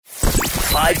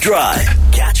5 Drive.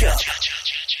 Catch up.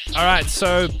 All right,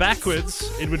 so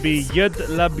backwards, it would be Yud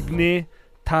Labgne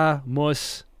Ta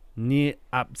Mos Ni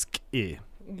Apske.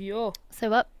 Yo. So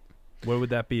what? What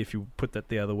would that be if you put that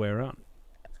the other way around?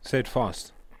 Say it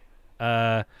fast.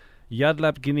 Yad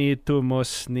Labgne Tu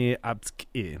Mos Ni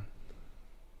Apske.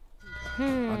 How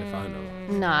do I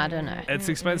know? No, I don't know. It's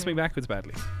explained something backwards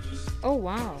badly, Oh,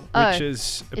 wow. which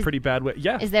is a pretty bad way.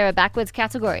 Yeah. Is there a backwards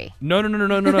category? No.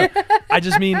 I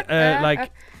just mean,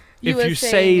 like, You if were you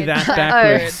saying say it that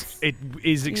backwards. backwards, it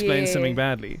is explained Yeah. something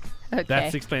badly. Okay.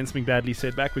 That's explained something badly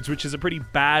said backwards, which is a pretty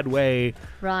bad way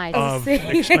Right. of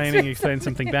explain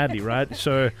something badly, right?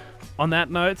 So, on that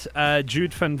note,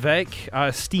 Jude van Wyk, our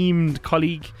esteemed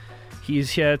colleague, he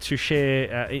is here to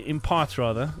share, impart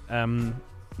rather,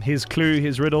 his clue,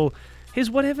 his riddle, his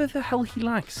whatever the hell he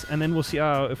likes, and then we'll see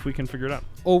if we can figure it out.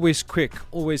 Always quick,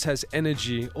 always has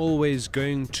energy, always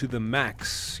going to the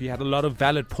max. He had a lot of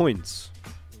valid points.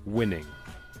 Winning.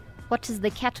 What is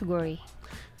the category?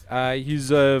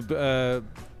 He's a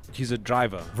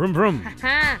driver. Vroom vroom.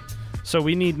 Ha. So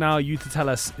we need now you to tell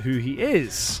us who he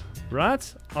is,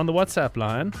 right? On the WhatsApp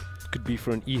line. Could be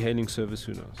for an e-hailing service,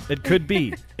 who knows? It could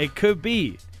be. It could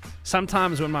be.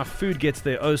 Sometimes when my food gets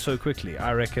there oh so quickly,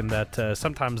 I reckon that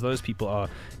sometimes those people are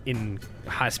in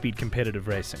high-speed competitive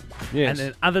racing. Yes. And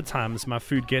then other times my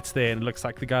food gets there and it looks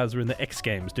like the guys are in the X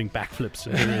Games doing backflips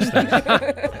and various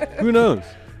things. Who knows?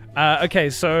 Okay,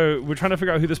 so we're trying to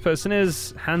figure out who this person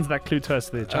is. Hands that clue to us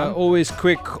there, John. Always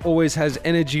quick, always has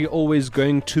energy, always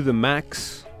going to the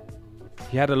max.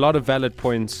 He had a lot of valid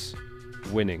points.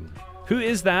 Winning. Who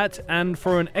is that? And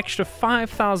for an extra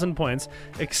 5,000 points,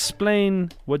 explain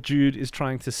what Jude is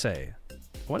trying to say. I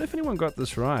wonder if anyone got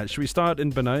this right. Should we start in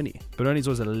Benoni? Benoni's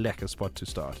always a lekker spot to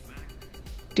start.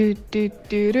 Do do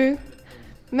do do.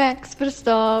 Max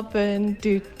Verstappen.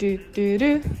 Do do do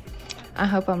do. I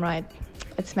hope I'm right.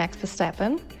 It's Max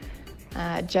Verstappen.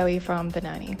 Joey from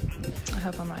Benoni. I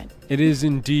hope I'm right. It is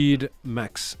indeed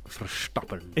Max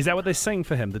Verstappen. Is that what they sing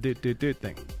for him, the doot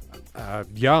thing?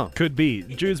 Yeah. Could be.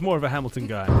 Jude's more of a Hamilton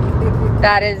guy.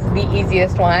 That is the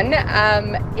easiest one.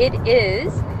 It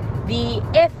is the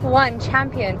F1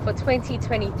 champion for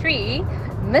 2023,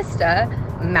 Mr.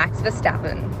 Max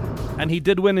Verstappen. And he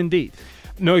did win indeed.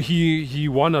 No, he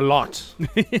won a lot.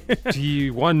 He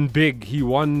won big. He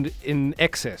won in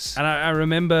excess. And I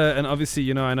remember, and obviously,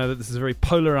 you know, I know that this is a very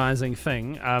polarizing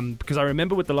thing, because I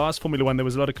remember with the last Formula One, there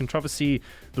was a lot of controversy.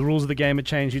 The rules of the game had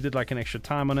changed. You did like an extra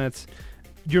time on it.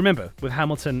 Do you remember with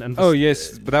Hamilton and... Oh,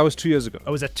 yes, but that was 2 years ago.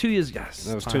 Oh, was that 2 years? Yes.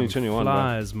 That was Time 2021,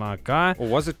 flies, my guy. Or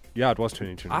was it? Yeah, it was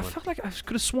 2021. I felt like I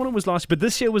could have sworn it was last year, but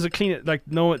this year was a clean... Like,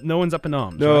 no one's up in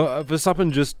arms. No, right?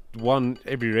 Verstappen just won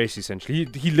every race, essentially.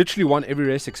 He literally won every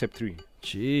race except 3.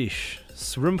 Sheesh.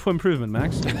 Room for improvement,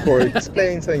 Max. For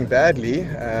explaining something badly,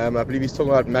 I believe he's talking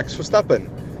about Max Verstappen.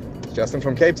 Justin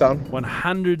from Cape Town.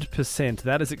 100%.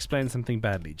 That has explained something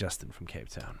badly, Justin from Cape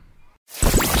Town.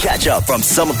 Catch up from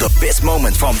some of the best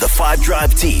moments from the 5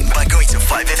 Drive team by going to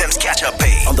 5FM's catch-up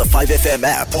page on the 5FM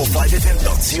app or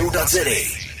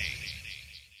 5FM.co.za.